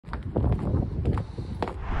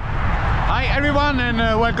Hi everyone, and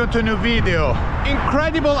welcome to a new video.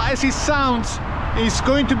 Incredible as it sounds, it's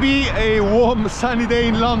going to be a warm sunny day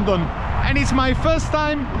in London, and it's my first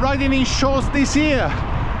time riding in shorts this year.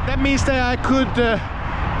 That means that I could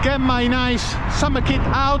get my nice summer kit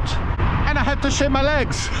out, and I have to shave my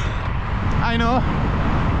legs. I know.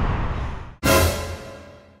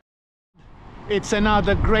 It's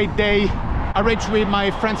another great day. I raced with my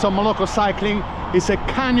friends on Moloko Cycling. It's a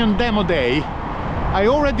Canyon demo day. I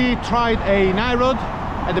already tried an Aeroad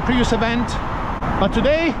at the previous event, but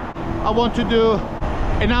today I want to do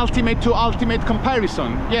an ultimate to ultimate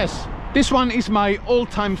comparison. Yes, this one is my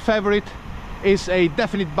all-time favorite. It's a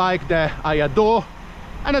definite bike that I adore,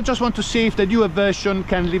 and I just want to see if the newer version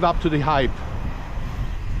can live up to the hype.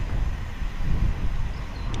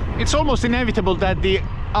 It's almost inevitable that the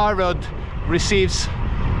Aeroad receives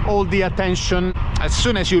all the attention. As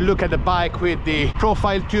soon as you look at the bike with the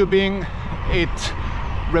profile tubing, it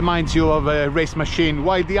reminds you of a race machine,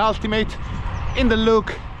 while the Ultimate in the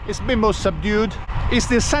look is a bit more subdued. It's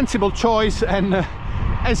the sensible choice, and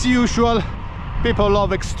as usual, people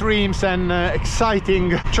love extremes and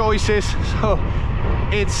exciting choices, so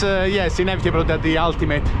it's yes, inevitable that the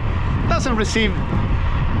Ultimate doesn't receive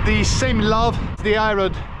the same love. The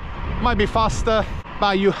Aeroad might be faster,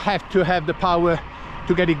 but you have to have the power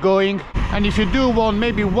to get it going, and if you do want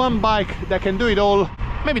maybe one bike that can do it all,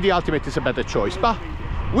 maybe the Ultimate is a better choice, but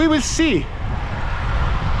we will see.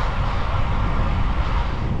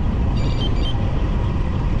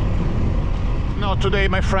 Not today,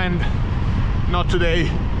 my friend, not today.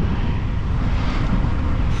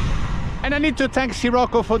 And I need to thank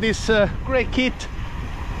Federico for this great kit.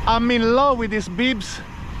 I'm in love with these bibs.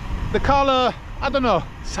 The color, I don't know,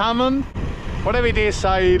 salmon, whatever it is,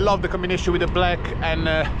 I love the combination with the black, and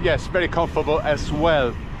yes, very comfortable as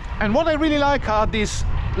well. And what I really like are these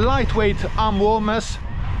lightweight arm warmers.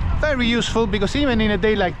 Very useful, because even in a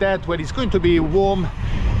day like that, when it's going to be warm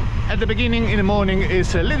at the beginning, in the morning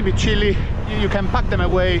it's a little bit chilly, you can pack them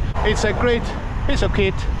away. It's a great piece of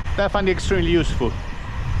kit that I find extremely useful.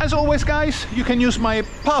 As always guys, you can use my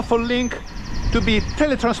powerful link to be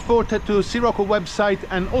teletransported to Federico website,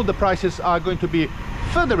 and all the prices are going to be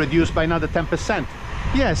further reduced by another 10%.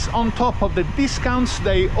 Yes, on top of the discounts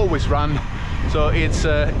they always run, so it's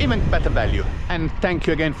even better value. And thank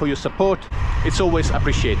you again for your support, it's always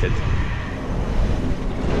appreciated.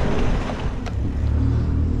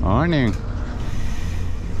 Morning.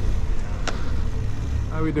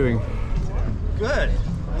 How are we doing? Good.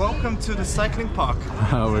 Welcome to the cycling park.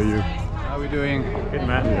 How are you? How are we doing? Good,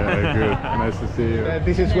 man. Yeah, good. Nice to see you.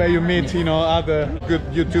 This is where you meet, you know, other good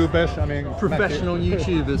YouTubers. I mean, Professional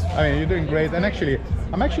YouTubers. I mean, you're doing great. And actually,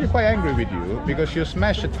 I'm actually quite angry with you, because you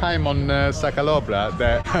smashed a time on Sacalobra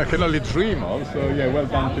that I can only dream of. So yeah, well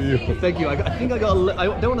done to you. Thank you. I think I got, I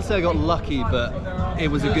don't want to say I got lucky, but it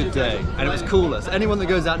was a good day and it was cooler. So anyone that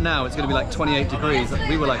goes out now, it's going to be like 28 degrees.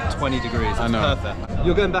 We were like 20 degrees. It's perfect.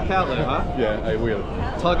 You're going back out though, huh? Yeah, I will.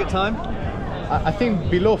 Target time? I think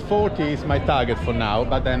below 40 is my target for now,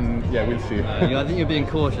 but then, yeah, we'll see. I think you're being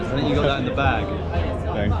cautious. I think you got that in the bag.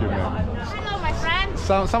 Thank you, man. Hello, my friend.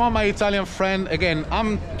 Some of my Italian friend, again,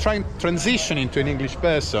 I'm trying to transition into an English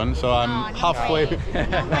person, so I'm halfway.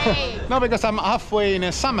 No, because I'm halfway in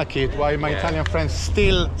a summer kit, while my Italian friends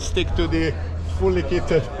still stick to the fully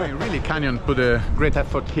kitted. Really, Canyon put a great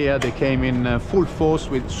effort here. They came in full force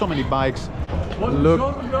with so many bikes. Look,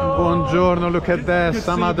 buongiorno, look at that,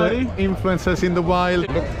 some other influencers in the wild.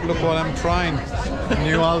 Look what I'm trying,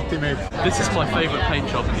 new Ultimate. This is my favourite paint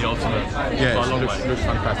job in the Ultimate. Yeah, by a long looks way.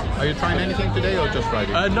 fantastic. Are you trying anything today or just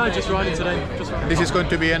riding? No, just riding today. This is going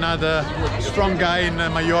to be another strong guy in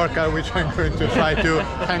Mallorca, which I'm going to try to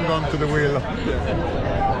hang on to the wheel.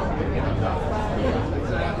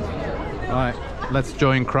 Alright, let's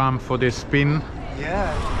join Cram for this spin.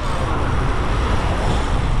 Yeah.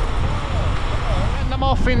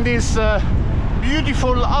 Off in this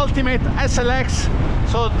beautiful Ultimate SLX,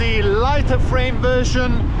 so the lighter frame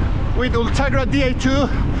version with Ultegra DA2,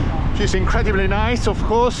 which is incredibly nice, of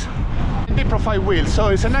course, and the profile wheels, so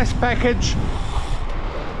it's a nice package.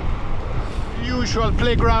 Usual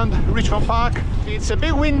playground, Richmond Park. It's a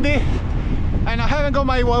bit windy, and I haven't got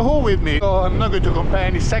my Wahoo with me, so I'm not going to compare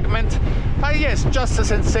any segment, but yes, just the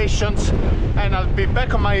sensations, and I'll be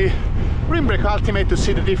back on my rim brake Ultimate to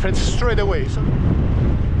see the difference straight away. So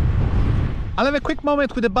I'll have a quick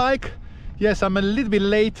moment with the bike. Yes, I'm a little bit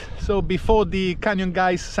late, so before the Canyon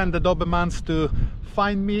guys send the Dobermans to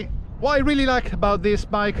find me. What I really like about this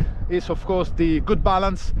bike is, of course, the good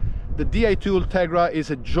balance. The DA2 Ultegra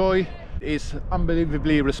is a joy, it's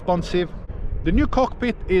unbelievably responsive. The new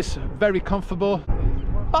cockpit is very comfortable,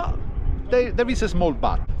 but there is a small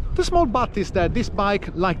but. The small but is that this bike,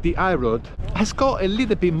 like the Aeroad, has got a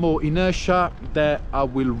little bit more inertia that I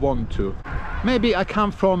will want to. Maybe I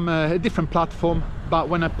come from a different platform, but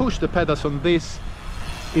when I push the pedals on this,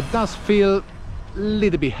 it does feel a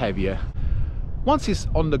little bit heavier. Once it's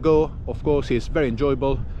on the go, of course, it's very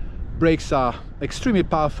enjoyable. Brakes are extremely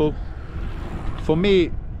powerful. For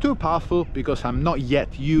me, too powerful because I'm not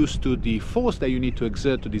yet used to the force that you need to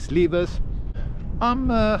exert to these levers.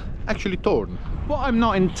 I'm actually torn. What I'm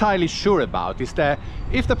not entirely sure about is that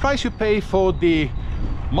if the price you pay for the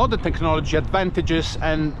modern technology advantages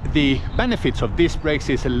and the benefits of disc brakes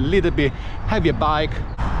is a little bit heavier bike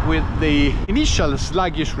with the initial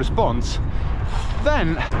sluggish response,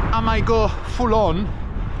 then I might go full on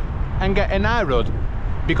and get an Aeroad,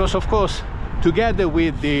 because of course together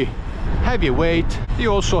with the heavier weight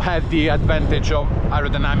you also have the advantage of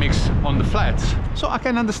aerodynamics on the flats. So I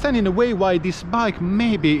can understand in a way why this bike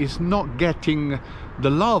maybe is not getting the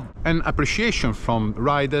love and appreciation from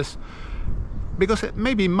riders, because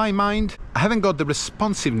maybe in my mind I haven't got the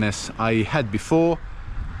responsiveness I had before.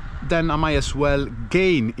 Then I might as well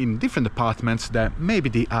gain in different departments that maybe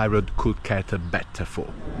the Aeroad could cater better for.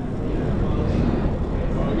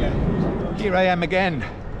 Here I am again.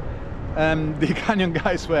 The Canyon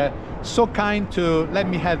guys were so kind to let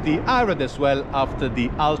me have the Aeroad as well after the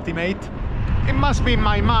Ultimate. It must be in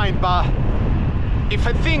my mind, but if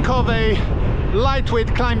I think of a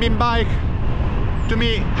lightweight climbing bike, to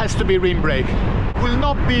me it has to be rim brake. Will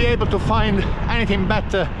not be able to find anything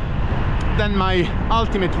better than my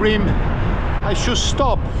Ultimate rim. I should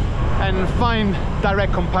stop and find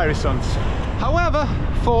direct comparisons. However,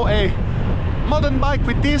 for a modern bike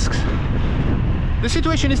with discs, the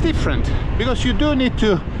situation is different, because you do need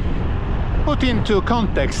to put into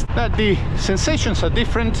context that the sensations are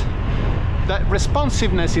different, that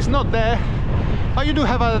responsiveness is not there, but you do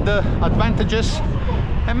have other advantages,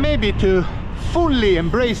 and maybe to fully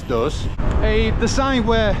embrace those, a design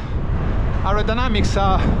where aerodynamics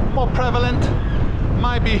are more prevalent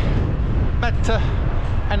might be better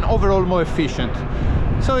and overall more efficient.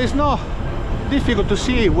 So it's not difficult to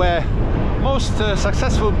see where most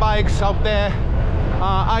successful bikes out there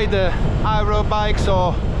are either aero bikes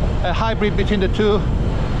or a hybrid between the two.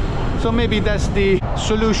 So maybe that's the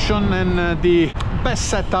solution and the best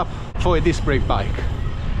setup for a disc brake bike.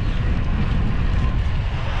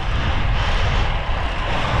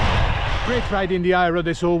 Great riding the Aeroad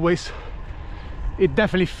as always. It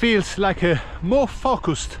definitely feels like a more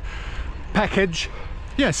focused package.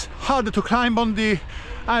 Yes, harder to climb on the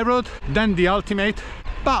Aeroad than the Ultimate,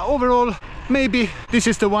 but overall maybe this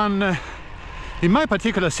is the one in my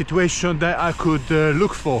particular situation that I could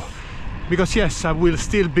look for, because yes, I will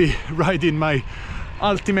still be riding my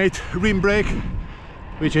Ultimate rim brake,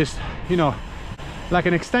 which is, you know, like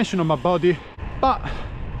an extension of my body, but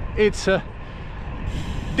it's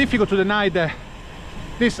difficult to deny that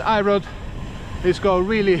this Aeroad has got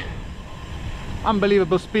really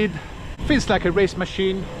unbelievable speed, feels like a race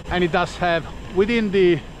machine, and it does have within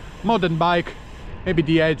the modern bike maybe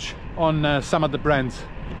the edge on some of the brands.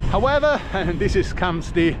 However, and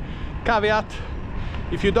comes the caveat,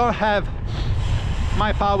 if you don't have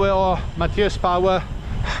my power or Mathieu's power,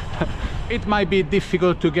 it might be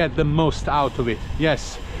difficult to get the most out of it.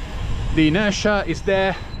 Yes, the inertia is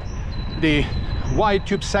there, the wide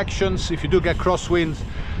tube sections, if you do get crosswinds,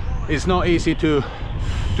 it's not easy to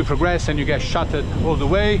progress and you get shattered all the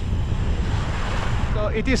way. So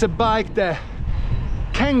it is a bike that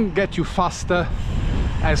can get you faster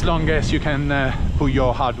as long as you can put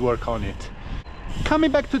your hard work on it.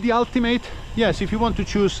 Coming back to the Ultimate, yes, if you want to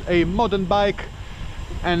choose a modern bike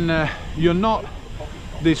and you're not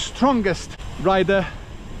the strongest rider,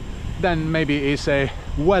 then maybe it's a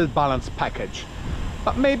well-balanced package,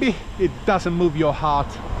 but maybe it doesn't move your heart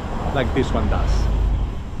like this one does.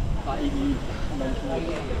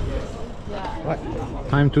 Right,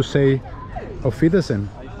 time to say auf Wiedersehen.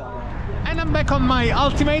 And I'm back on my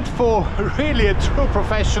Ultimate for really a true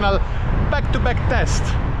professional back-to-back test.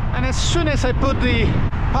 And as soon as I put the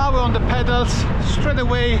power on the pedals, straight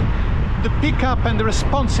away the pickup and the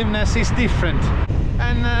responsiveness is different.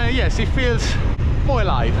 And yes, it feels more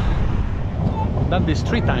alive. I've done this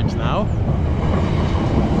 3 times now.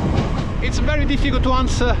 It's very difficult to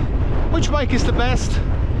answer which bike is the best.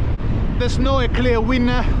 There's no clear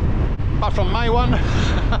winner, apart from my one.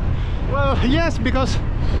 Well, yes, because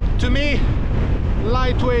to me,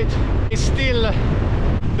 lightweight is still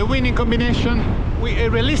the winning combination. With a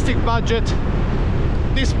realistic budget,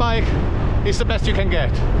 this bike is the best you can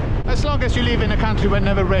get. As long as you live in a country where it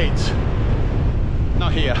never rains.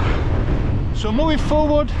 Not here. So moving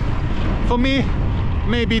forward, for me,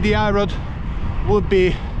 maybe the Aeroad would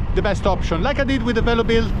be the best option. Like I did with the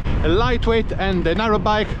Velobuild, a lightweight and an aero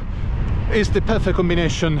bike is the perfect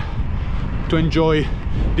combination to enjoy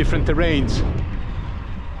different terrains.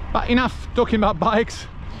 But enough talking about bikes.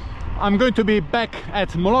 I'm going to be back at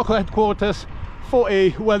Moloko headquarters for a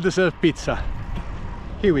well-deserved pizza.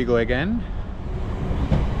 Here we go again.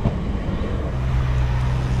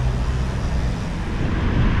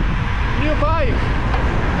 New bike!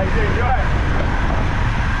 How you doing?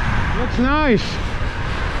 Looks nice.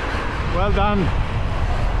 Well done.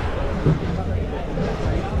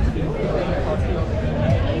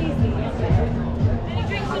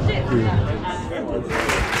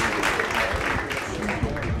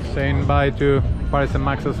 Saying bye to Paris and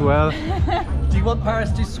Max as well. Do you want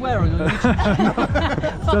Paris to swear on your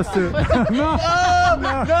YouTube? Just to... No!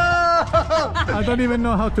 I don't even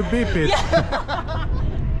know how to beep it.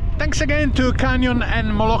 Thanks again to Canyon and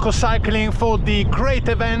Moloko Cycling for the great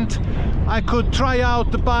event. I could try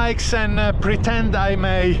out the bikes and pretend I'm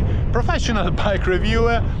a professional bike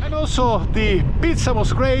reviewer. And also the pizza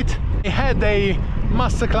was great. I had a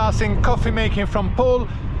masterclass in coffee making from Paul,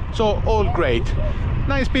 so all great.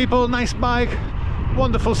 Nice people, nice bike,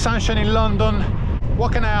 wonderful sunshine in London.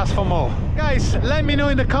 What can I ask for more? Guys, let me know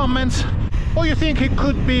in the comments what you think it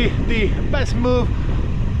could be the best move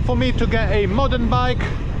for me to get a modern bike.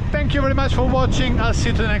 Thank you very much for watching. I'll see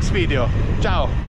you to the next video. Ciao!